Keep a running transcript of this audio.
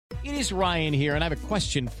It is Ryan here, and I have a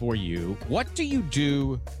question for you. What do you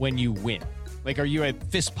do when you win? Like, are you a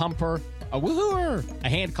fist pumper, a woohooer, a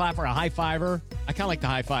hand clapper, a high fiver? I kind of like the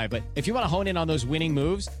high five, but if you want to hone in on those winning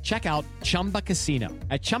moves, check out Chumba Casino.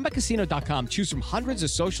 At ChumbaCasino.com, choose from hundreds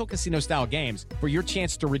of social casino-style games for your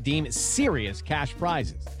chance to redeem serious cash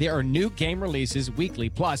prizes. There are new game releases weekly,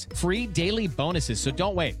 plus free daily bonuses. So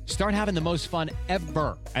don't wait. Start having the most fun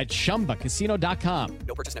ever at ChumbaCasino.com.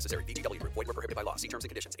 No purchase necessary. VGW Group. Void where prohibited by law. See terms and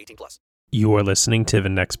conditions. 18+. You are listening to the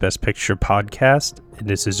Next Best Picture podcast, and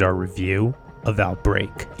this is our review of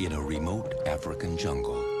Outbreak. In a remote African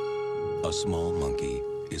jungle, a small monkey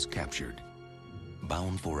is captured.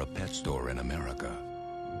 Bound for a pet store in America,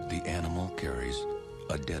 the animal carries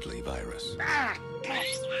a deadly virus. Now,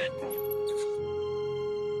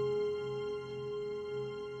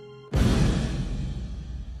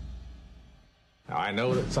 I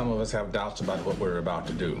know that some of us have doubts about what we're about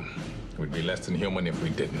to do. We'd be less than human if we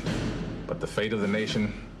didn't. But the fate of the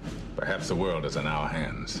nation, perhaps the world, is in our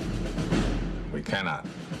hands. We cannot,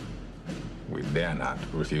 we dare not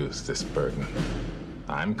refuse this burden.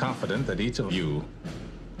 I'm confident that each of you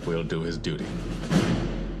will do his duty.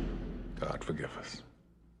 God forgive us.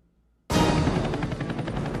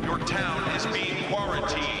 Your town is being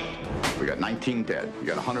quarantined. We got 19 dead. We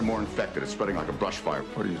got 100 more infected. It's spreading like a brush fire.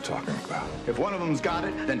 What are you talking about? If one of them's got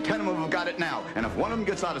it, then 10 of them have got it now. And if one of them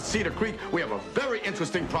gets out of Cedar Creek, we have a very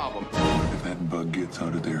interesting problem. If that bug gets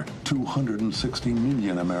out of there, 260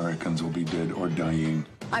 million Americans will be dead or dying.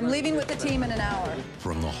 I'm leaving with the team in an hour.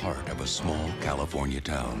 From the heart of a small California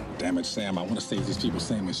town. Damn it, Sam, I want to save these people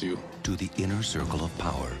same as you. To the inner circle of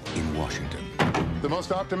power in Washington. The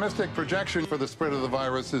most optimistic projection for the spread of the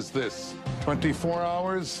virus is this: 24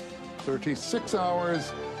 hours, 36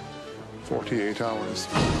 hours, 48 hours.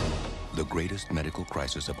 The greatest medical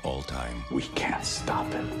crisis of all time. We can't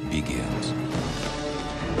stop it. Begins.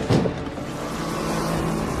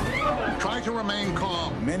 Try to remain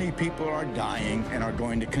calm. Many people are dying and are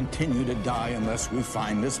going to continue to die unless we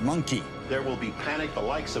find this monkey. There will be panic the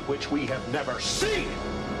likes of which we have never seen.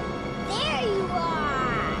 There you are!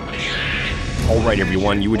 Alright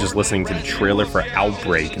everyone, you were just listening to the trailer for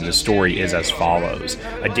Outbreak, and the story is as follows.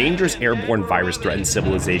 A dangerous airborne virus threatens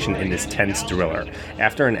civilization in this tense thriller.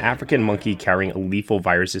 After an African monkey carrying a lethal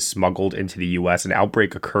virus is smuggled into the US, an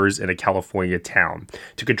outbreak occurs in a California town.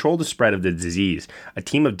 To control the spread of the disease, a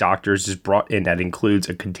team of doctors is brought in that includes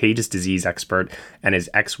a contagious disease expert and his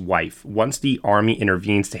ex-wife. Once the army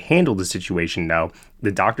intervenes to handle the situation, though,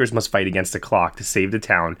 the doctors must fight against the clock to save the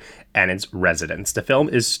town and its residents. The film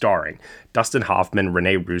is starring Dustin Hoffman,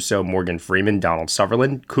 Rene Russo, Morgan Freeman, Donald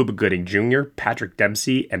Sutherland, Cuba Gooding Jr., Patrick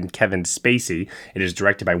Dempsey, and Kevin Spacey. It is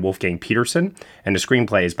directed by Wolfgang Peterson, and the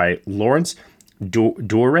screenplay is by Lawrence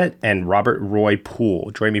Dourette and Robert Roy Poole.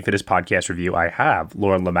 Join me for this podcast review. I have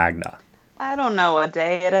Lauren LaMagna. I don't know what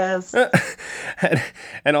day it is.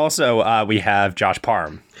 And also, we have Josh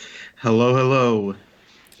Parham. Hello, hello.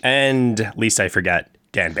 And least I forget,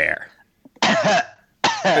 Dan Baer.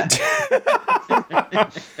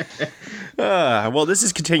 Well, this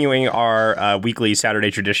is continuing our weekly Saturday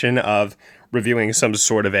tradition of reviewing some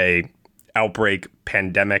sort of a outbreak,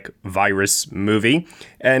 pandemic, virus movie.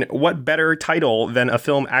 And what better title than a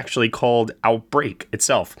film actually called Outbreak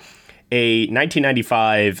itself? A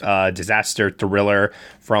 1995 disaster thriller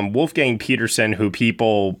from Wolfgang Peterson, who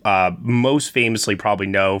people most famously probably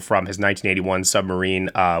know from his 1981 submarine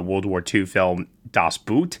World War II film Das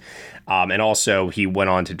Boot. And also he went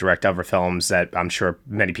on to direct other films that I'm sure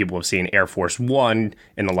many people have seen: Air Force One,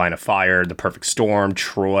 In the Line of Fire, The Perfect Storm,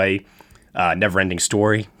 Troy, Neverending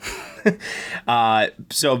Story.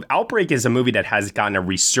 So Outbreak is a movie that has gotten a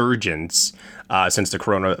resurgence since the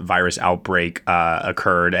coronavirus outbreak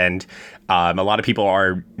occurred. And a lot of people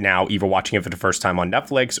are now either watching it for the first time on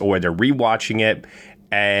Netflix or they're rewatching it.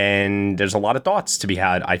 And there's a lot of thoughts to be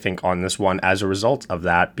had, I think, on this one as a result of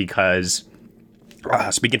that, because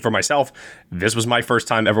speaking for myself, this was my first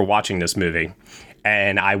time ever watching this movie.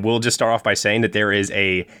 And I will just start off by saying that there is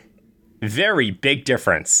a very big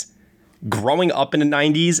difference growing up in the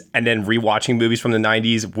 90s and then rewatching movies from the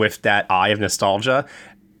 90s with that eye of nostalgia,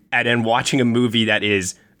 and then watching a movie that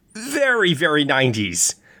is very, very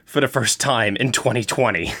 90s for the first time in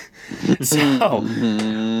 2020. So,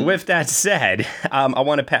 with that said, I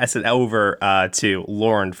want to pass it over to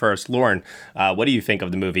Lauren first. Lauren, what do you think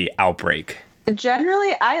of the movie Outbreak?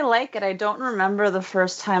 Generally, I like it. I don't remember the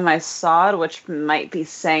first time I saw it, which might be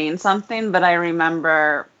saying something, but I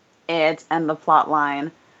remember it and the plot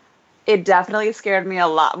line. It definitely scared me a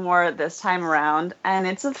lot more this time around, and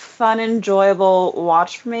it's a fun, enjoyable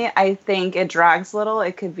watch for me. I think it drags a little.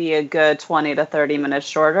 It could be a good 20 to 30 minutes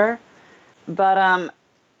shorter. But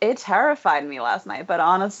It terrified me last night, but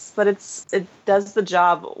it does the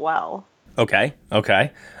job well. Okay.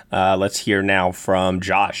 Let's hear now from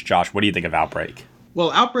Josh. Josh, what do you think of Outbreak?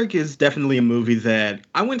 Well, Outbreak is definitely a movie that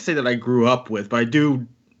I wouldn't say that I grew up with, but I do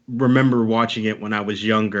remember watching it when I was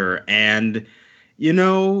younger. And,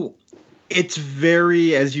 it's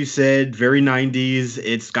very, as you said, very 90s.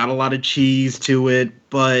 It's got a lot of cheese to it,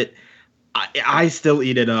 but I still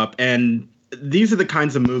eat it up. And these are the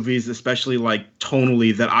kinds of movies, especially like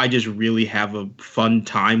tonally, that I just really have a fun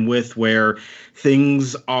time with, where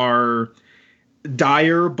things are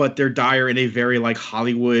dire, but they're dire in a very like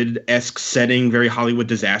Hollywood-esque setting, very Hollywood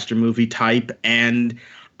disaster movie type. And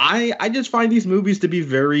I just find these movies to be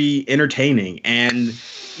very entertaining. And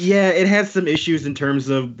yeah, it has some issues in terms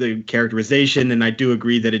of the characterization, and I do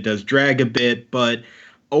agree that it does drag a bit, but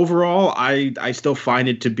overall, I still find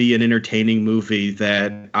it to be an entertaining movie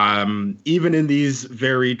that even in these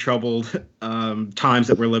very troubled times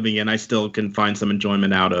that we're living in, I still can find some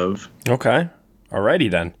enjoyment out of. Okay. Alrighty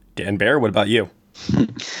then. Dan Bear, what about you?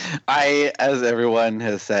 As everyone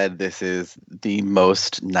has said, this is the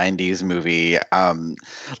most 90s movie.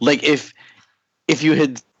 If you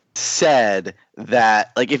had said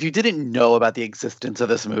that, like, if you didn't know about the existence of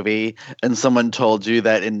this movie and someone told you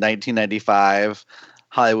that in 1995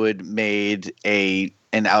 Hollywood made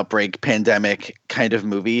an outbreak pandemic kind of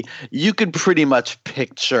movie, you could pretty much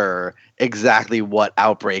picture exactly what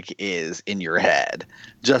Outbreak is in your head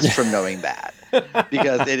just from knowing that,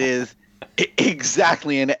 because it is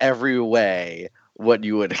exactly in every way what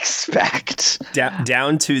you would expect.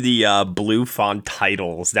 Down to the blue font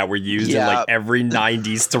titles that were used in like every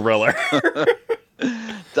 90s thriller.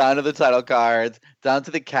 Down to the title cards, down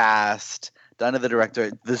to the cast, down to the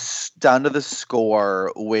director, down to the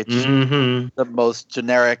score, which is the most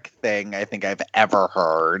generic thing I think I've ever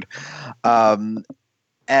heard. And,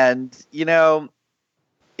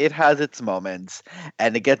 it has its moments,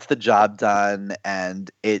 and it gets the job done, and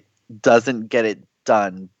it doesn't get it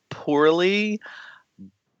done poorly,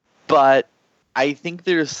 but I think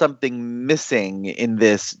there's something missing in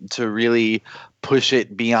this to really push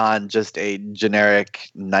it beyond just a generic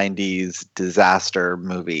 90s disaster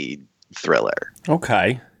movie thriller.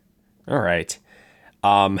 Okay. All right.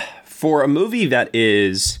 For a movie that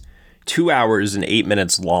is 2 hours and 8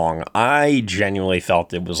 minutes long, I genuinely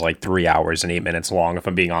felt it was like 3 hours and 8 minutes long, if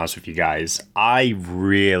I'm being honest with you guys. I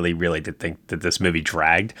really, really did think that this movie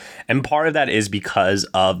dragged. And part of that is because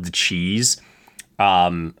of the cheese.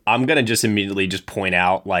 I'm going to just immediately just point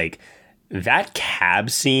out, like, that cab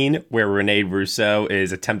scene where Rene Russo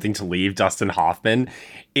is attempting to leave Dustin Hoffman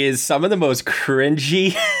is some of the most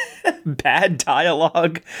cringy, bad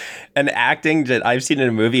dialogue and acting that I've seen in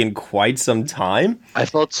a movie in quite some time. I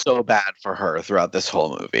felt so bad for her throughout this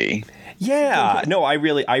whole movie. Yeah, no, I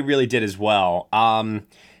really did as well.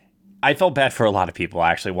 I felt bad for a lot of people,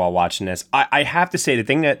 actually, while watching this. I have to say, the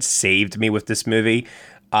thing that saved me with this movie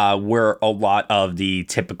were a lot of the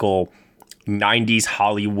typical 90s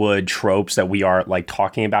Hollywood tropes that we are like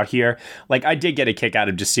talking about here. Like, I did get a kick out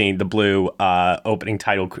of just seeing the blue opening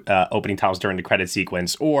titles during the credit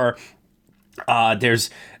sequence, or there's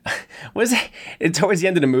towards the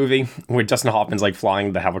end of the movie where Dustin Hoffman's like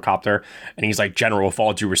flying the helicopter and he's like, "General, with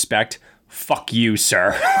all due respect, fuck you,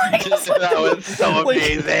 sir." That was so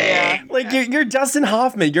amazing. Like you're Dustin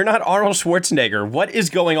Hoffman. You're not Arnold Schwarzenegger. What is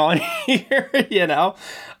going on here?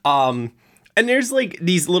 And there's like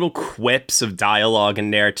these little quips of dialogue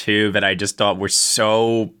in there too that I just thought were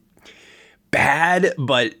so bad,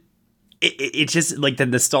 but it's just like the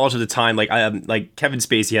nostalgia of the time. Like Kevin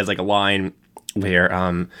Spacey has like a line where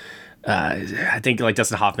I think like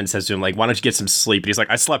Dustin Hoffman says to him, like, "Why don't you get some sleep?" And he's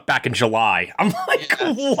like, "I slept back in July." I'm like,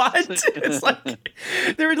 what? It's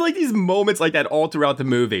like there are like these moments like that all throughout the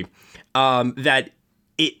movie that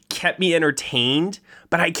it kept me entertained,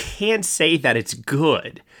 but I can't say that it's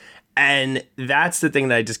good. And that's the thing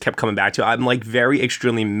that I just kept coming back to. I'm like very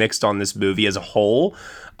extremely mixed on this movie as a whole,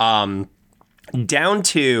 down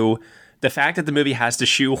to the fact that the movie has to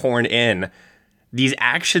shoehorn in these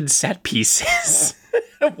action set pieces,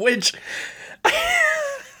 which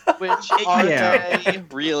are they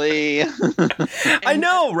really? I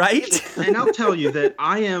know, right? And I'll tell you that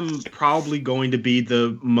I am probably going to be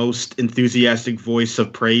the most enthusiastic voice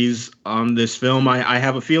of praise on this film. I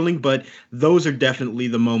have a feeling, but those are definitely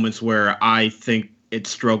the moments where I think it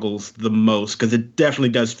struggles the most, because it definitely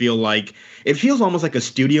does feel like, it feels almost like a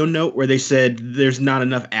studio note where they said there's not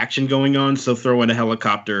enough action going on, so throw in a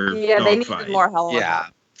helicopter. Yeah, they needed more helicopter. Yeah.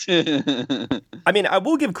 I mean, I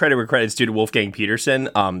will give credit where credit's due to Wolfgang Peterson.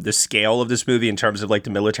 The scale of this movie in terms of like the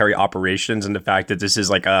military operations and the fact that this is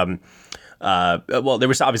like well, there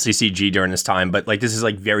was obviously CG during this time, but like this is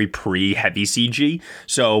like very pre-heavy CG.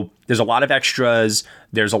 So there's a lot of extras.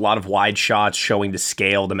 There's a lot of wide shots showing the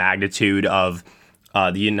scale, the magnitude of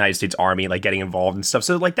the United States Army, like getting involved and stuff.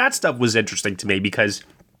 So like that stuff was interesting to me because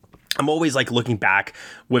I'm always like looking back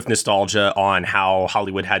with nostalgia on how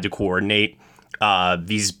Hollywood had to coordinate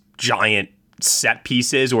these giant set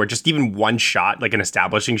pieces or just even one shot, like an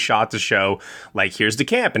establishing shot to show like here's the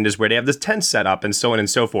camp and this is where they have this tent set up and so on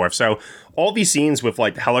and so forth. So all these scenes with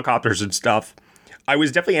like the helicopters and stuff, I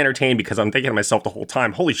was definitely entertained because I'm thinking to myself the whole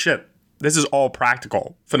time, holy shit, this is all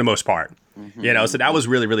practical for the most part. You know, so that was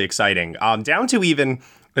really, really exciting. Down to even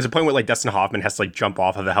there's a point where like Dustin Hoffman has to like jump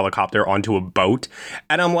off of a helicopter onto a boat.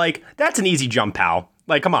 And I'm like, that's an easy jump, pal.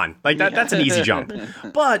 Like, come on. Like that's an easy jump.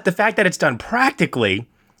 But the fact that it's done practically,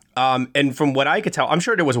 and from what I could tell, I'm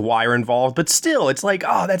sure there was a wire involved, but still it's like,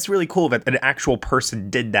 oh, that's really cool that an actual person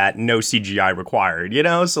did that. No CGI required, you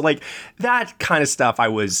know? So like that kind of stuff I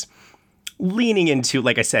was leaning into,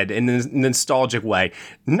 like I said, in a nostalgic way,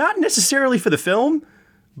 not necessarily for the film,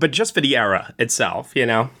 but just for the era itself, you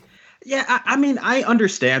know? Yeah, I mean, I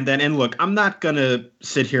understand that. And look, I'm not going to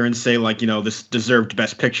sit here and say, like, you know, this deserved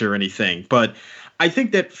Best Picture or anything. But I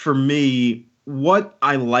think that for me, what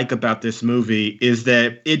I like about this movie is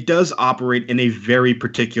that it does operate in a very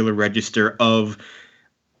particular register of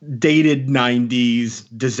dated 90s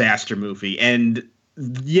disaster movie. And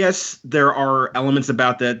yes, there are elements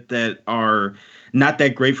about that are not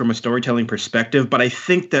that great from a storytelling perspective, but I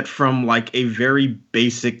think that from like a very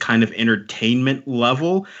basic kind of entertainment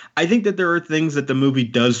level, I think that there are things that the movie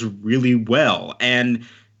does really well. And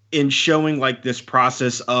in showing like this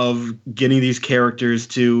process of getting these characters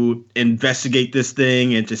to investigate this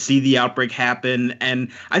thing and to see the outbreak happen,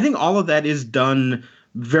 and I think all of that is done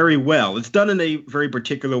very well. It's done in a very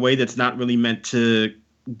particular way that's not really meant to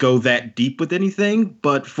go that deep with anything,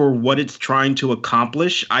 but for what it's trying to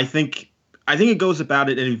accomplish, I think it goes about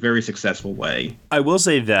it in a very successful way. I will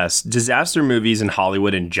say this, disaster movies in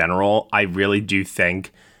Hollywood in general, I really do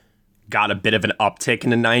think got a bit of an uptick in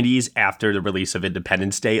the 90s after the release of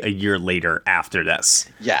Independence Day a year later after this.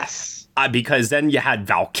 Yes. Because then you had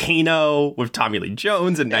Volcano with Tommy Lee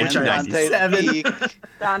Jones in 1997.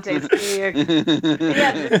 Dante's Peak.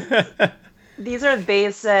 Yeah, these are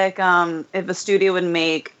basic, if a studio would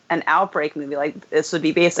make an outbreak movie, like this would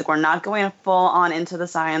be basic. We're not going full on into the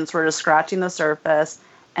science. We're just scratching the surface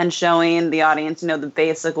and showing the audience, you know, the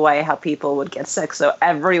basic way how people would get sick. So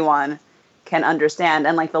everyone can understand.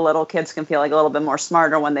 And like the little kids can feel like a little bit more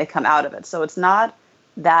smarter when they come out of it. So it's not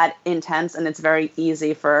that intense and it's very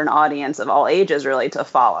easy for an audience of all ages really to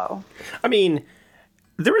follow. I mean,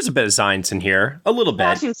 there is a bit of science in here, a little bit.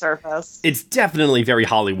 Scratching surface. It's definitely very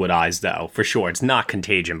Hollywoodized, though, for sure. It's not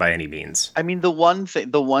Contagion by any means. I mean, the one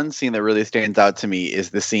scene that really stands out to me is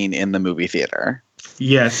the scene in the movie theater.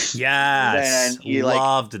 Yes. Yes. And he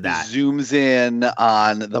loved that. Zooms in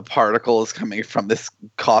on the particles coming from this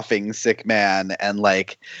coughing sick man and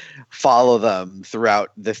like follow them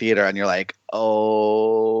throughout the theater. And you're like,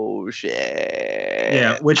 oh shit.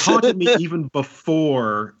 Yeah, which haunted me even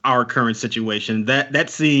before our current situation. That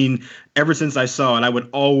scene, ever since I saw it, I would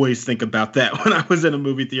always think about that when I was in a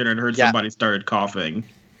movie theater and heard somebody started coughing.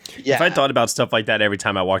 Yeah. If I thought about stuff like that every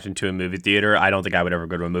time I walked into a movie theater, I don't think I would ever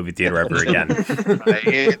go to a movie theater ever again.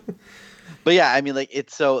 Right? But yeah, I mean, like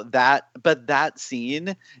that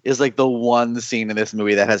scene is like the one scene in this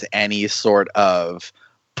movie that has any sort of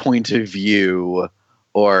point of view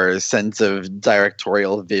or sense of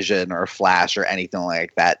directorial vision or flash or anything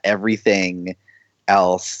like that. Everything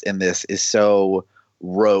else in this is so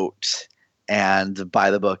rote and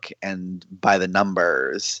by the book and by the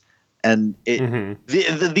numbers. And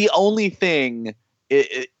the only thing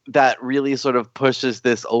that really sort of pushes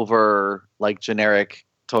this over like generic,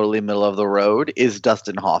 totally middle of the road is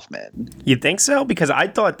Dustin Hoffman. You think so? Because I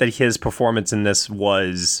thought that his performance in this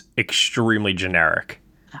was extremely generic.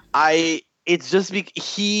 It's just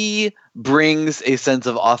he brings a sense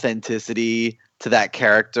of authenticity to that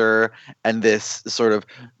character and this sort of,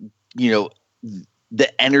 you know,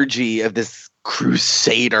 the energy of this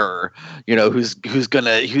crusader, you know,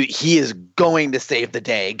 he is going to save the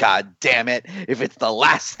day, god damn it, if it's the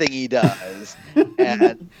last thing he does.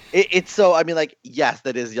 And it's so, I mean, like, yes,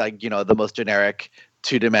 that is like, you know, the most generic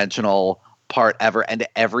two-dimensional part ever, and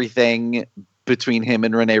everything between him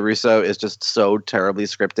and Rene Russo is just so terribly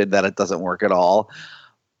scripted that it doesn't work at all.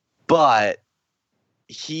 But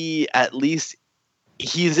he's at least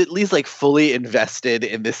like fully invested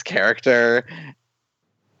in this character,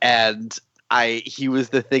 and he was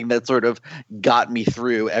the thing that sort of got me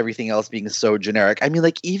through everything else being so generic. I mean,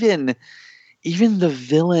 like even the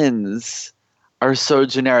villains are so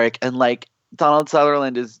generic, and like Donald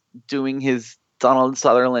Sutherland is doing his Donald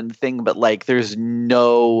Sutherland thing, but like there's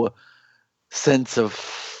no sense of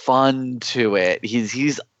fun to it.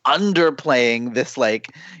 He's underplaying this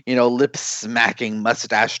like, you know, lip smacking,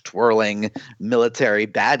 mustache twirling military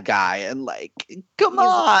bad guy, and like, come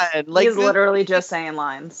on, like he's literally just saying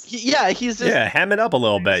lines. He's just ham it up a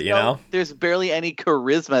little bit, you know. There's barely any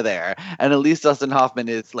charisma there, and at least Dustin Hoffman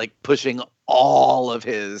is like pushing all of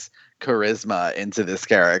his charisma into this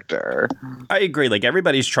character. I agree. Like,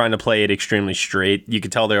 everybody's trying to play it extremely straight. You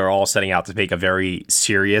could tell they were all setting out to make a very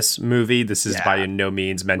serious movie. This is by no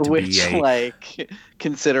means meant to be a... like,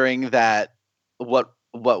 considering that what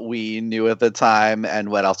we knew at the time and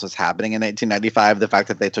what else was happening in 1995, the fact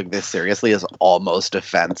that they took this seriously is almost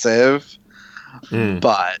offensive.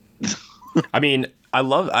 But... I mean...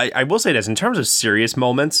 I will say this, in terms of serious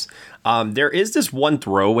moments, there is this one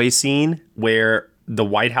throwaway scene where the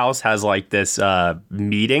White House has like this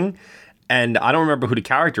meeting, and I don't remember who the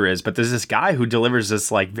character is, but there's this guy who delivers this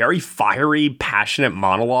like very fiery, passionate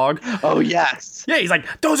monologue. Oh, yes. Yeah, he's like,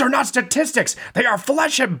 those are not statistics. They are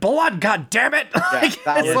flesh and blood, God damn it. I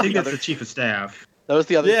think that's the chief of staff. That was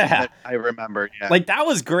the other thing that I remembered. Yeah. Like, that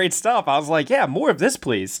was great stuff. I was like, yeah, more of this,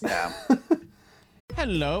 please. Yeah.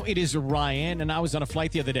 Hello, it is Ryan, and I was on a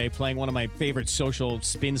flight the other day playing one of my favorite social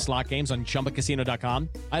spin slot games on ChumbaCasino.com.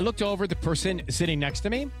 I looked over at the person sitting next to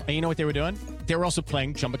me, and you know what they were doing? They were also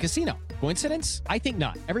playing Chumba Casino. Coincidence? I think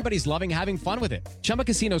not. Everybody's loving having fun with it. Chumba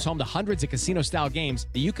Casino is home to hundreds of casino-style games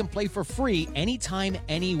that you can play for free anytime,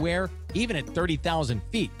 anywhere, even at 30,000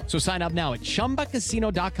 feet. So sign up now at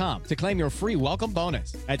ChumbaCasino.com to claim your free welcome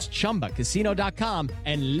bonus. That's ChumbaCasino.com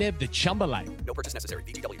and live the Chumba life. No purchase necessary.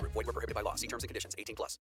 VGW. Void where prohibited by law. See terms and conditions.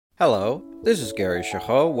 18+. Hello, this is Gary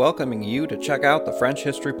Chahot welcoming you to check out the French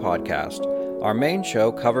History Podcast. Our main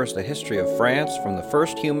show covers the history of France from the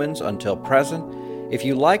first humans until present. If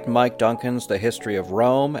you liked Mike Duncan's The History of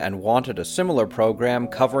Rome and wanted a similar program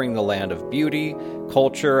covering the land of beauty,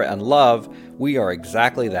 culture, and love, we are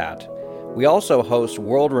exactly that. We also host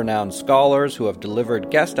world-renowned scholars who have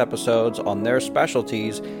delivered guest episodes on their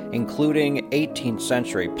specialties, including 18th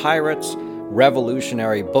century pirates,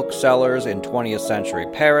 revolutionary booksellers in 20th century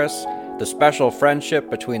Paris, the special friendship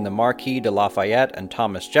between the Marquis de Lafayette and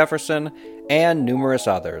Thomas Jefferson, and numerous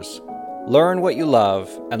others. Learn what you love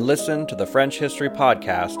and listen to the French History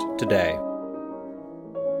Podcast today.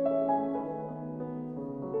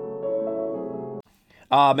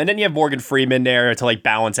 And then you have Morgan Freeman there to like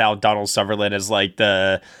balance out Donald Sutherland as like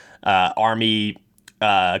the army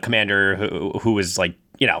commander who is like,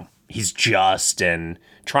 you know, he's just and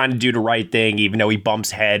trying to do the right thing, even though he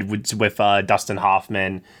bumps head with Dustin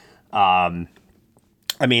Hoffman. I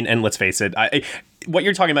mean, and let's face it, what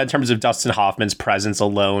you're talking about in terms of Dustin Hoffman's presence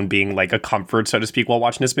alone being like a comfort, so to speak, while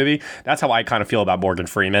watching this movie, that's how I kind of feel about Morgan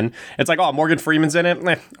Freeman. It's like, oh, Morgan Freeman's in it?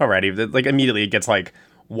 Alrighty. Like, immediately it gets like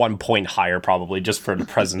 1 point higher probably just for the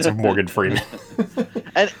presence of Morgan Freeman.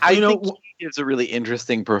 And I think he gives a really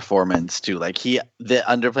interesting performance too. Like the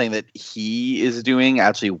underplaying that he is doing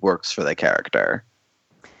actually works for the character.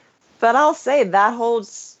 But I'll say that whole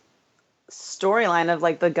storyline of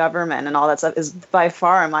like the government and all that stuff is by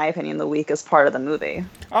far, in my opinion, the weakest part of the movie.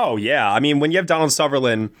 Oh yeah, I mean, when you have Donald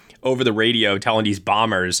Sutherland over the radio telling these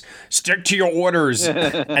bombers, stick to your orders,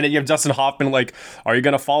 and then you have Dustin Hoffman like, are you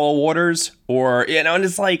gonna follow orders? Or, you know, and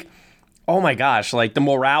it's like, oh my gosh, like the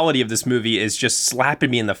morality of this movie is just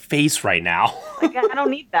slapping me in the face right now. Like, I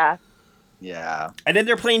don't need that. Yeah. And then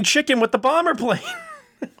they're playing chicken with the bomber plane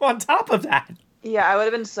on top of that. Yeah, I would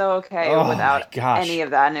have been so okay without any of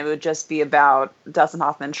that, and it would just be about Dustin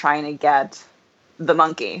Hoffman trying to get the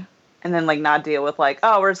monkey, and then like not deal with like,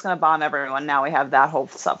 oh, we're just gonna bomb everyone. Now we have that whole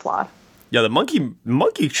subplot. Yeah, the monkey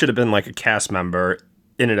should have been like a cast member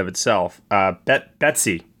in and of itself.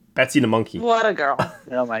 Betsy the monkey. What a girl!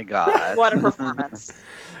 Oh my god! What a performance!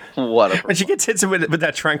 When she gets hit with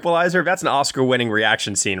that tranquilizer, that's an Oscar-winning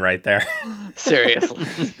reaction scene right there. Seriously.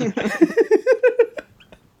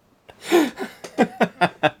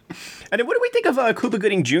 And then what do we think of Cuba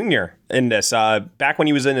Gooding Jr. in this? Back when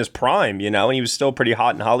he was in his prime, you know, and he was still pretty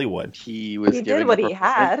hot in Hollywood. He did what he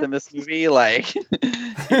had in this movie. Like,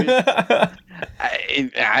 I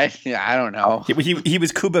don't know. He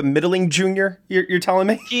was Cuba Middling Jr. You're telling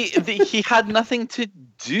me he had nothing to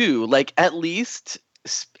do. Like at least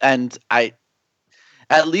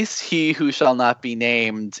he who shall not be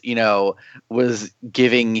named, you know, was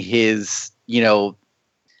giving his, you know,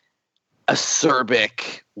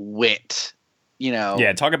 acerbic wit, you know.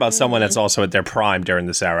 Yeah, talk about someone that's also at their prime during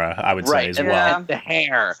this era, I would say as well. And the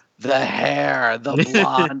hair, the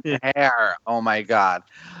blonde hair. Oh my god.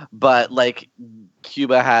 But like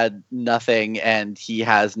Cuba had nothing and he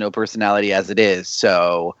has no personality as it is.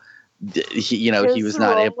 So, he was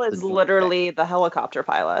not able to. His role is literally the helicopter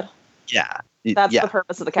pilot. Yeah. That's the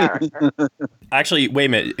purpose of the character. Actually, wait a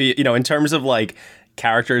minute. In terms of like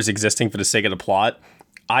characters existing for the sake of the plot,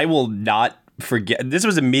 I will not forget. This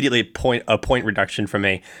was immediately a point reduction for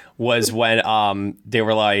me. Was when they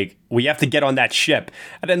were like, "We have to get on that ship,"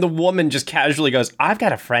 and then the woman just casually goes, "I've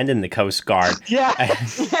got a friend in the Coast Guard." Yeah.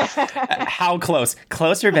 How close?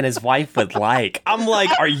 Closer than his wife would like. I'm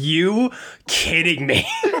like, are you kidding me?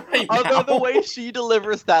 Right Although now? the way she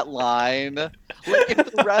delivers that line, like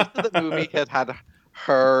if the rest of the movie had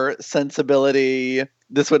her sensibility,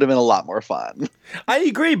 this would have been a lot more fun. I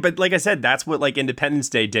agree, but like I said, that's what like Independence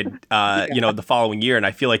Day did, the following year, and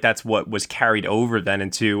I feel like that's what was carried over then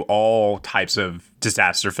into all types of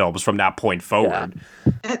disaster films from that point forward.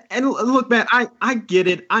 Yeah. And look, man, I get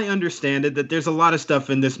it. I understand it, that there's a lot of stuff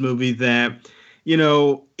in this movie that,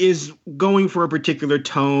 is going for a particular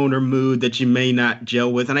tone or mood that you may not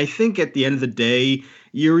gel with. And I think at the end of the day,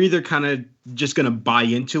 you're either kind of just going to buy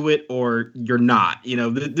into it or you're not.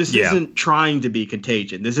 This isn't trying to be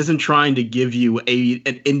Contagion. This isn't trying to give you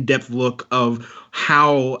an in-depth look of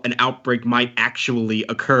how an outbreak might actually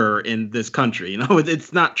occur in this country.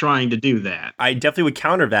 It's not trying to do that. I definitely would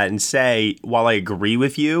counter that and say, while I agree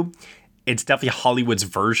with you, it's definitely Hollywood's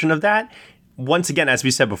version of that. Once again, as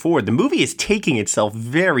we said before, the movie is taking itself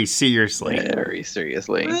very seriously. Very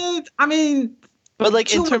seriously. I mean, but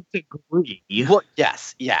like in terms of degree. Well,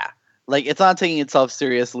 yes, yeah. Like it's not taking itself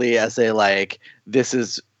seriously as a like this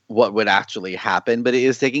is what would actually happen, but it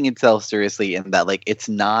is taking itself seriously in that like it's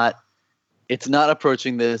not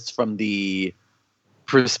approaching this from the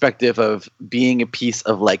perspective of being a piece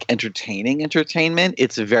of like entertainment.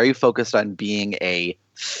 It's very focused on being a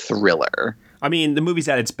thriller. I mean, the movie's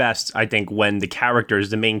at its best, I think, when the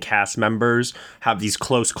characters, the main cast members, have these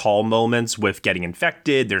close call moments with getting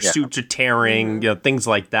infected, their suits are tearing, things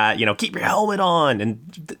like that. Keep your helmet on,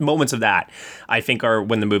 and moments of that, I think, are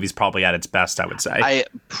when the movie's probably at its best, I would say.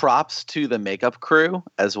 Props to the makeup crew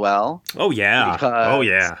as well. Oh,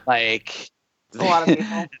 yeah. Like, a lot of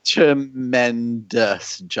people.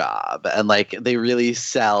 Tremendous job. And like they really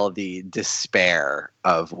sell the despair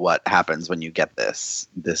of what happens when you get this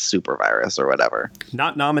super virus or whatever.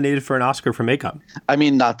 Not nominated for an Oscar for makeup. I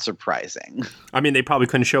mean, not surprising. I mean, they probably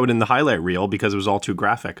couldn't show it in the highlight reel because it was all too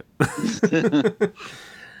graphic.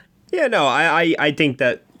 Yeah, no, I think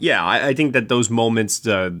that, I think that those moments,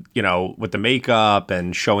 with the makeup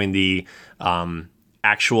and showing the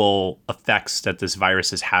actual effects that this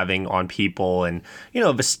virus is having on people and,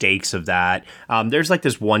 the stakes of that. There's like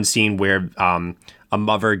this one scene where a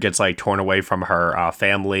mother gets like torn away from her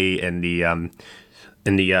family in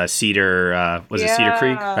the Cedar, was it Cedar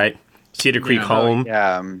Creek, right? Cedar Creek home.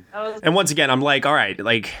 Yeah. And once again, I'm like, all right,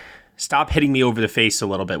 like, stop hitting me over the face a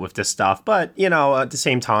little bit with this stuff. But, at the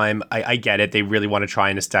same time, I get it. They really want to try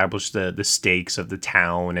and establish the stakes of the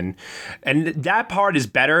town. And that part is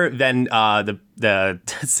better than the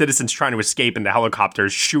citizens trying to escape in the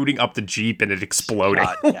helicopters shooting up the Jeep and it exploding.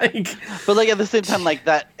 But like at the same time, like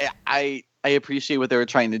that, I appreciate what they were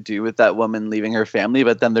trying to do with that woman leaving her family,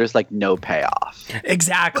 but then there's like no payoff.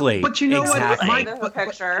 Exactly. But you know what, Mike?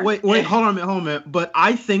 Wait, hold on a minute. But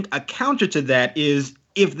I think a counter to that is,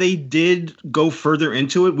 if they did go further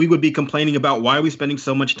into it, we would be complaining about why are we spending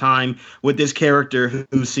so much time with this character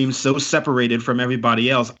who seems so separated from everybody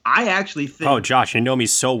else. I actually think... Oh, Josh, you know me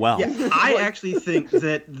so well. Yeah, I actually think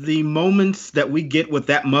that the moments that we get with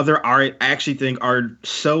that mother I actually think are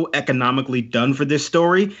so economically done for this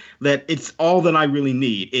story that it's all that I really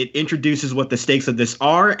need. It introduces what the stakes of this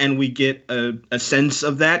are, and we get a sense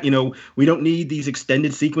of that. We don't need these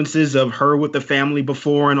extended sequences of her with the family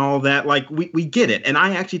before and all that. Like, we get it. And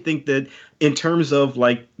I actually think that in terms of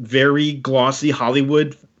like very glossy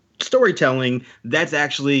Hollywood storytelling, that's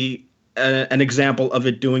actually an example of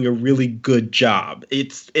it doing a really good job.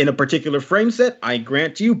 It's in a particular frame set, I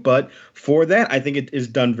grant you, but for that, I think it is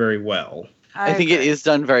done very well. I think it is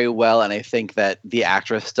done very well, and I think that the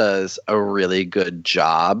actress does a really good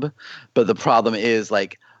job. But the problem is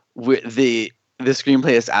like the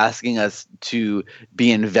screenplay is asking us to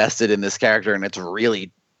be invested in this character, and it's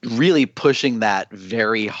really pushing that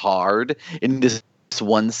very hard in this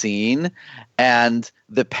one scene. And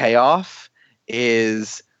the payoff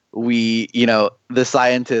is the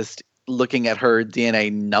scientist looking at her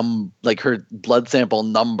DNA like her blood sample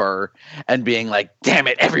number and being like, damn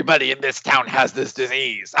it, everybody in this town has this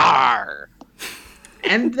disease. Arr!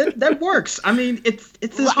 And that works. I mean, it's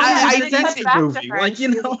this I disaster movie. Like,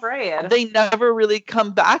 they never really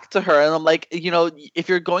come back to her, and I'm like, if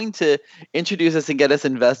you're going to introduce us and get us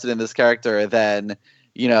invested in this character, then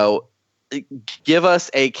give us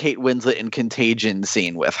a Kate Winslet in Contagion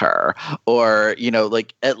scene with her, or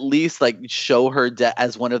at least show her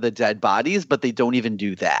as one of the dead bodies. But they don't even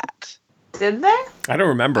do that. Did they? I don't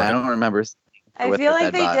remember. I don't remember. I feel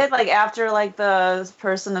like they did, after the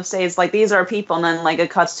person says these are people, and then it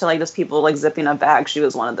cuts to just people zipping a bag. She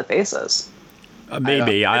was one of the faces.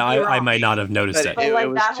 Maybe I might not have noticed it.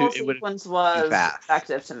 But that whole sequence was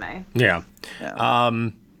effective to me. Yeah.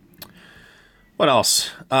 What else?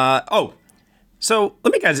 So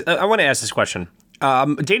let me guys. I want to ask this question.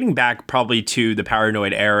 Dating back probably to the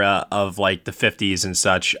paranoid era of the 50s and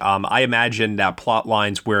such, I imagine that plot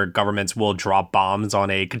lines where governments will drop bombs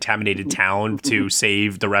on a contaminated town to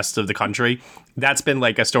save the rest of the country, that's been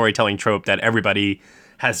a storytelling trope that everybody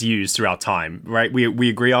has used throughout time, right? We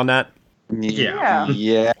agree on that?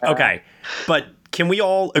 Yeah. Okay. But can we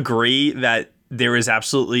all agree that there is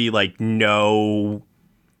absolutely no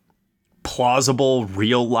plausible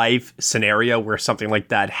real life scenario where something like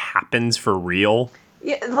that happens for real?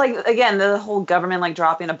 Yeah, again, the whole government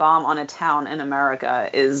dropping a bomb on a town in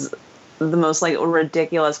America is the most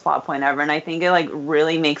ridiculous plot point ever, and I think it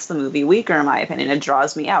really makes the movie weaker, in my opinion. It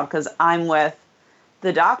draws me out because I'm with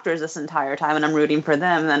the doctors this entire time and I'm rooting for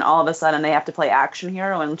them, and then all of a sudden they have to play action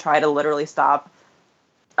hero and try to literally stop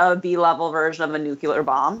a B-level version of a nuclear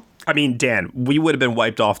bomb. I mean, Dan, we would have been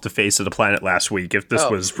wiped off the face of the planet last week if this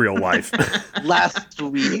was real life. Last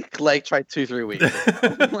week? Try 2-3 weeks.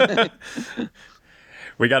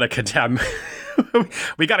 We gotta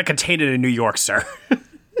contain it in New York, sir.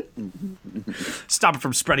 Stop it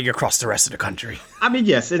from spreading across the rest of the country. I mean,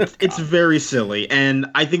 yes, it's very silly, and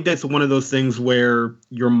I think that's one of those things where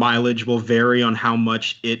your mileage will vary on how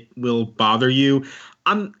much it will bother you.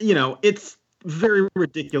 It's very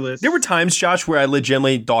ridiculous. There were times, Josh, where I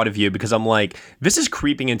legitimately thought of you because I'm like, this is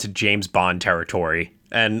creeping into James Bond territory.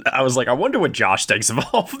 And I was like, I wonder what Josh thinks of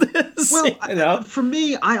all of this. Well, for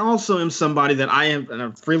me, I also am somebody that and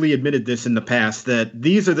I've freely admitted this in the past, that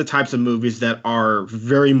these are the types of movies that are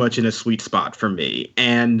very much in a sweet spot for me.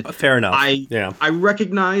 And fair enough. I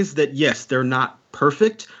recognize that, yes, they're not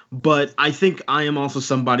perfect, but I think I am also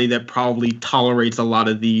somebody that probably tolerates a lot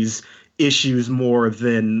of these issues more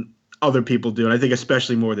than other people do, and I think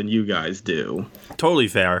especially more than you guys do. Totally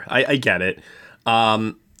fair. I get it.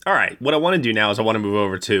 All right, what I want to do now is I want to move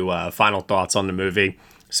over to final thoughts on the movie.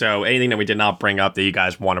 So anything that we did not bring up that you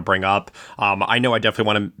guys want to bring up. I know I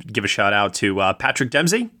definitely want to give a shout out to Patrick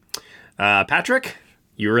Dempsey. Patrick,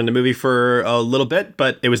 you were in the movie for a little bit,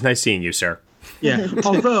 but it was nice seeing you, sir. Yeah,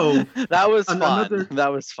 although that was fun.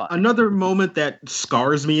 That was fun. Another moment that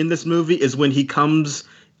scars me in this movie is when he comes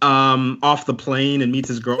off the plane and meets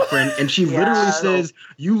his girlfriend, and she literally says,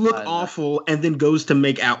 "You look awful," and then goes to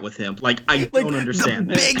make out with him. I don't understand.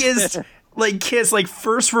 The biggest kiss,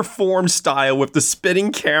 First Reformed style with the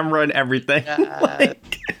spinning camera and everything.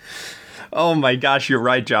 Oh my gosh, you're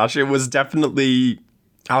right, Josh. It was definitely.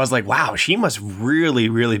 I was like, wow, she must really,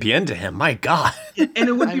 really be into him. My God. And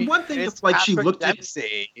it would be one thing if she looked at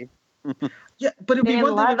Dempsey. Yeah, but it'd be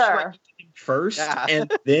one thing if first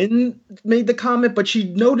and then made the comment, but she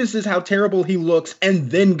notices how terrible he looks and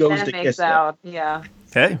then goes to kiss him. Yeah.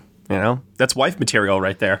 Hey, that's wife material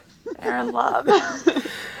right there. They're in love.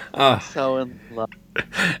 So in love.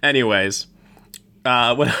 Anyways,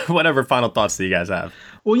 whatever final thoughts do you guys have?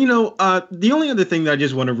 Well, the only other thing that I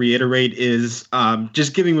just want to reiterate is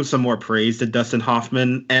just giving him some more praise to Dustin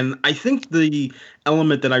Hoffman. And I think the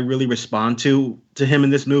element that I really respond to him in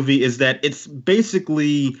this movie is that it's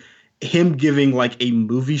basically him giving a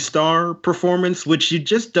movie star performance, which you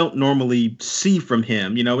just don't normally see from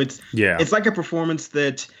him. It's like a performance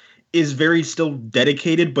that is very still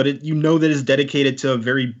dedicated, but that is dedicated to a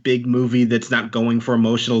very big movie that's not going for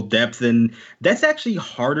emotional depth. And that's actually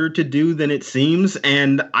harder to do than it seems.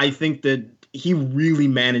 And I think that he really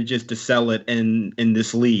manages to sell it in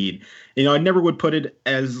this lead. I never would put it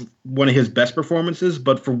as one of his best performances,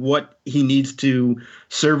 but for what he needs to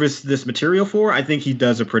service this material for, I think he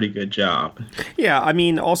does a pretty good job. Yeah, I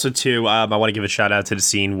mean, also, too, I want to give a shout out to the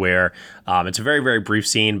scene where it's a very, very brief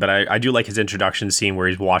scene, but I do like his introduction scene where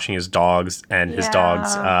he's washing his dogs, and his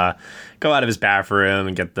dogs go out of his bathroom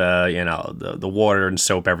and get the water and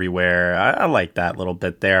soap everywhere. I like that little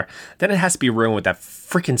bit there. Then it has to be ruined with that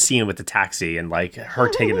freaking scene with the taxi and her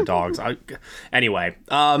taking the dogs. Anyway,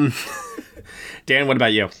 Dan, what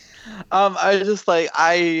about you? I just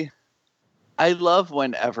I love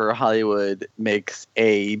whenever Hollywood makes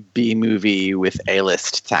a B movie with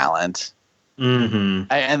A-list talent.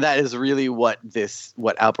 And that is really what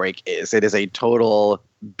Outbreak is. It is a total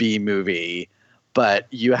B movie, but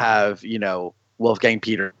you have, Wolfgang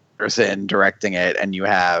Peterson directing it, and you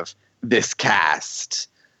have this cast.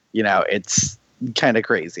 It's kind of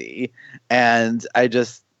crazy. And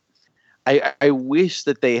I wish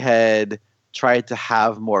that they had tried to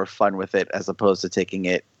have more fun with it as opposed to taking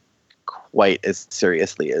it quite as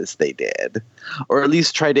seriously as they did, or at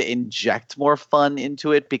least try to inject more fun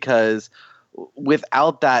into it, because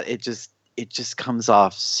without that, it just comes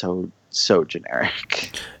off so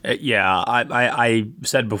generic. Yeah, I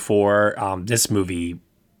said before, this movie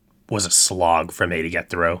was a slog for me to get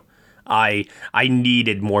through. I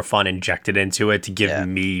needed more fun injected into it to give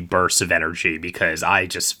me bursts of energy, because I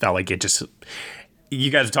just felt like it just... You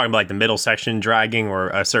guys are talking about like the middle section dragging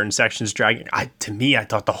or certain sections dragging. To me, I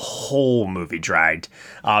thought the whole movie dragged.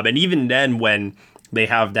 And even then, when they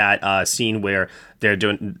have that scene where they're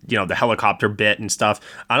doing, the helicopter bit and stuff,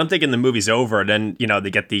 I don't think the movie's over. Then, they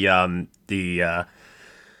get the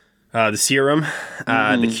serum,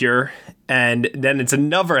 the cure, and then it's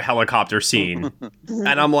another helicopter scene. And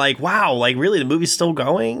I'm like, wow, like really, the movie's still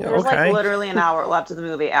going? There's like literally an hour left of the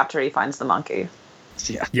movie after he finds the monkey.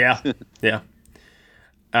 Yeah.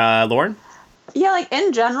 Lauren? Yeah, like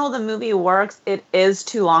in general, the movie works. It is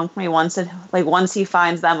too long for me. Once he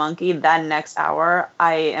finds that monkey, that next hour,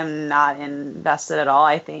 I am not invested at all.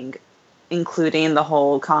 I think including the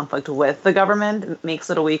whole conflict with the government makes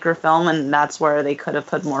it a weaker film, and that's where they could have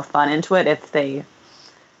put more fun into it if they,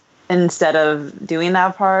 instead of doing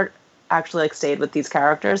that part, actually stayed with these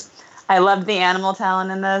characters. I loved the animal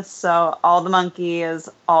talent in this, so all the monkeys,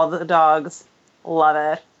 all the dogs, love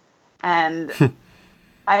it. And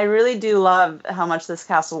I really do love how much this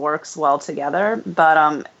cast works well together,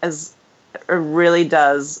 but as it really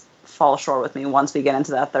does fall short with me once we get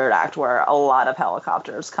into that third act, where a lot of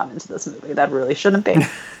helicopters come into this movie that really shouldn't be.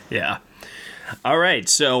 Yeah. All right,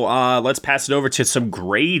 so let's pass it over to some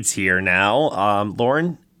grades here now.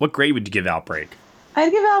 Lauren, what grade would you give Outbreak?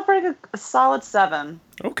 I'd give Outbreak a solid 7.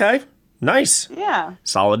 Okay, nice. Yeah.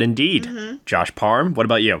 Solid indeed. Josh Parham, what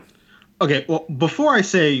about you? Okay, well, before I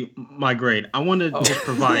say my grade, I want to just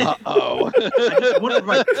provide... I just want to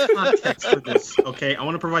provide context for this, okay? I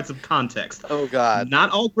want to provide some context. Oh, God.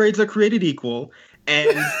 Not all grades are created equal,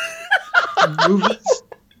 and movies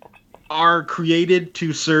are created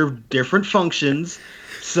to serve different functions.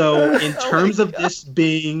 So in terms of this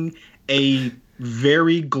being a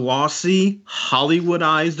very glossy,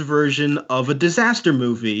 Hollywoodized version of a disaster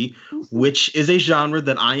movie, which is a genre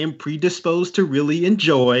that I am predisposed to really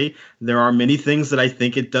enjoy. There are many things that I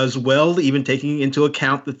think it does well, even taking into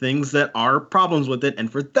account the things that are problems with it.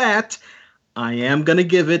 And for that, I am going to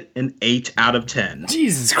give it an 8 out of 10.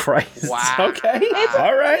 Jesus Christ. Wow. Okay.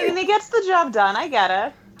 All right. And he gets the job done. I get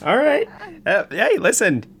it. All right. Hey,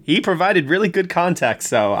 listen, he provided really good context,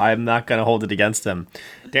 so I'm not going to hold it against him.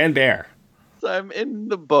 Dan Baer. So I'm in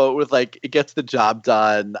the boat with it gets the job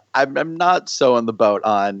done. I'm not so in the boat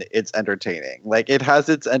on it's entertaining. Like, it has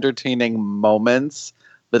its entertaining moments,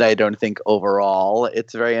 but I don't think overall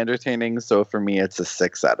it's very entertaining. So for me, it's a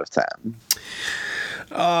 6 out of 10.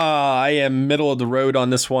 I am middle of the road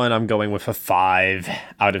on this one. I'm going with a 5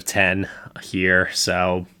 out of 10 here.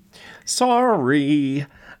 So sorry.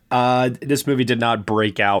 This movie did not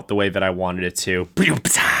break out the way that I wanted it to.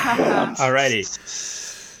 Alrighty.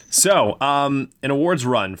 So, an awards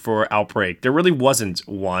run for Outbreak. There really wasn't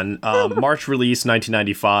one. March release,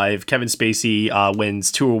 1995. Kevin Spacey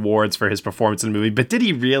wins 2 awards for his performance in the movie. But did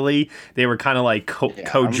he really? They were kind of like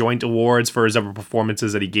co-joint awards for his other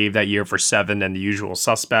performances that he gave that year for Seven and The Usual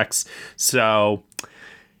Suspects. So,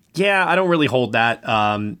 yeah, I don't really hold that.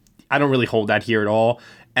 I don't really hold that here at all.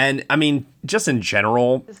 And, I mean, just in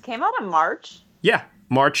general. This came out in March? Yeah,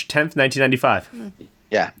 March 10th, 1995.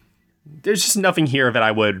 Yeah. There's just nothing here that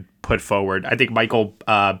I would put forward. I think Michael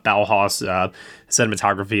Ballhaus'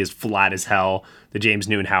 cinematography is flat as hell. The James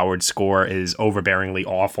Newton Howard score is overbearingly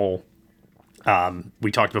awful.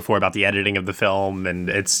 We talked before about the editing of the film, and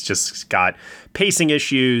it's just got pacing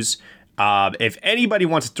issues. If anybody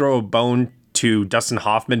wants to throw a bone to Dustin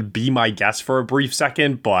Hoffman, be my guest for a brief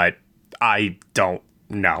second, but I don't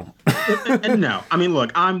know. No. I mean,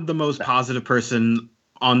 look, I'm the most positive person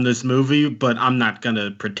on this movie, but I'm not going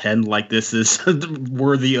to pretend like this is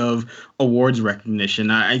worthy of awards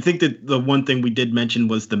recognition. I think that the one thing we did mention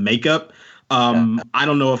was the makeup. I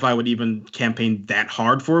don't know if I would even campaign that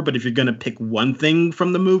hard for it, but if you're going to pick one thing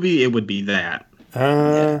from the movie, it would be that.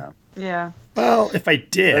 Yeah. Well, if I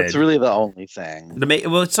did... That's really the only thing.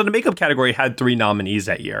 So the makeup category had 3 nominees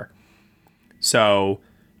that year. So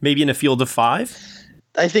maybe in a field of 5?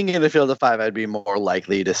 I think in a field of 5, I'd be more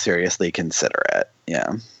likely to seriously consider it. Yeah.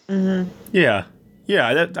 Mm-hmm. Yeah.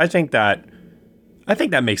 I think that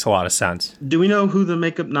makes a lot of sense. Do we know who the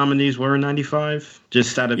makeup nominees were in '95?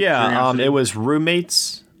 Just out of curiosity. It was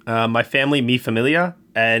Roommates, My Family, Mi Familia,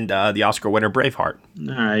 and the Oscar winner Braveheart.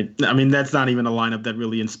 All right. I mean, that's not even a lineup that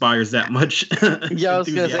really inspires that much. Yeah, I was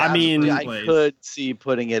gonna say. I could see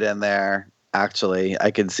putting it in there. Actually,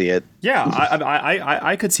 I could see it. Yeah,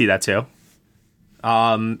 I could see that too.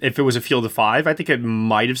 If it was a field of 5, I think it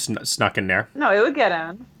might have snuck in there. No, it would get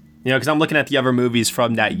in. You know, because I'm looking at the other movies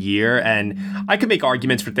from that year, and I could make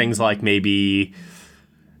arguments for things like maybe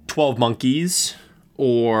 12 Monkeys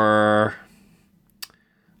or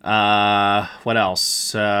what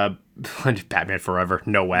else? Batman Forever.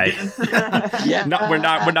 No way. Yeah. We're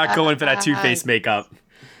not going for that Two-Face makeup.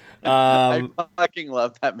 I fucking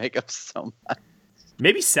love that makeup so much.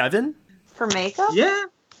 Maybe 7 for makeup. Yeah.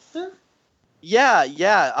 The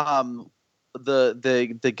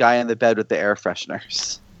guy in the bed with the air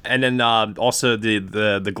fresheners. And then also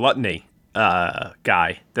the gluttony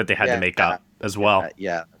guy that they had to make up as well.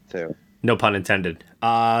 Yeah, too. No pun intended.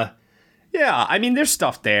 I mean, there's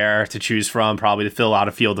stuff there to choose from, probably to fill out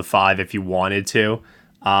a field of 5 if you wanted to.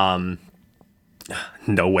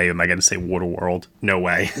 No way am I going to say Waterworld. No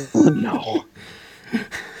way. No.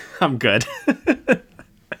 I'm good.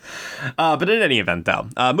 But in any event, though,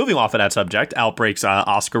 moving off of that subject, Outbreak's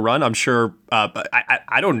Oscar run, I'm sure,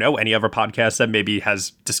 I don't know any other podcast that maybe has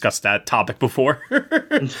discussed that topic before.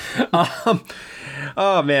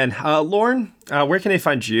 Oh, man. Lauren, where can they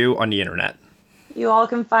find you on the internet? You all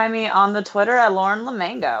can find me on the Twitter at Lauren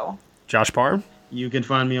Lamango. Josh Parham? You can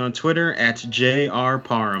find me on Twitter at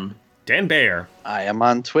JRParham. Dan Bayer. I am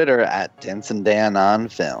on Twitter at Denson Dan on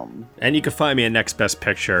Film. And you can find me at Next Best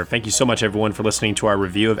Picture. Thank you so much, everyone, for listening to our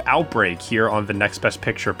review of Outbreak here on the Next Best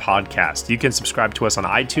Picture podcast. You can subscribe to us on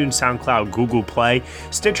iTunes, SoundCloud, Google Play,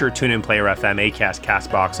 Stitcher, TuneIn, Player FM, Acast,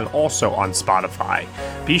 CastBox, and also on Spotify.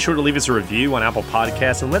 Be sure to leave us a review on Apple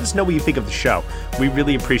Podcasts and let us know what you think of the show. We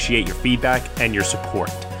really appreciate your feedback and your support,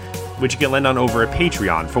 which you can lend on over at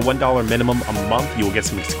Patreon. For $1 minimum a month, you will get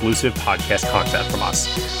some exclusive podcast content from us.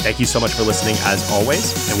 Thank you so much for listening, as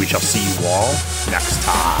always, and we shall see you all next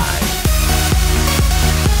time.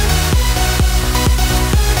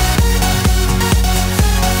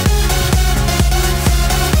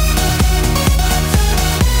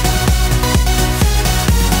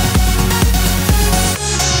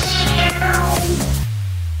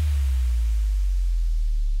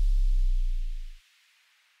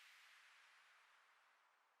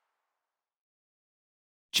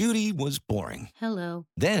 Judy was boring. Hello.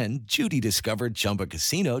 Then Judy discovered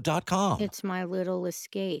ChumbaCasino.com. It's my little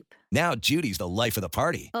escape. Now Judy's the life of the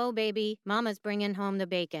party. Oh, baby, mama's bringing home the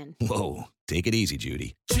bacon. Whoa, take it easy,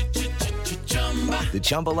 Judy. The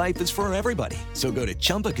Chumba life is for everybody. So go to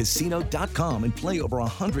ChumbaCasino.com and play over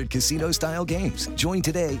 100 casino-style games. Join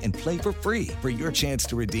today and play for free for your chance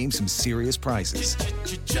to redeem some serious prizes.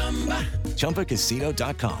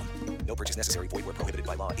 ChumbaCasino.com. No purchase necessary. Void where prohibited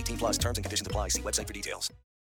by law. 18+ terms and conditions apply. See website for details.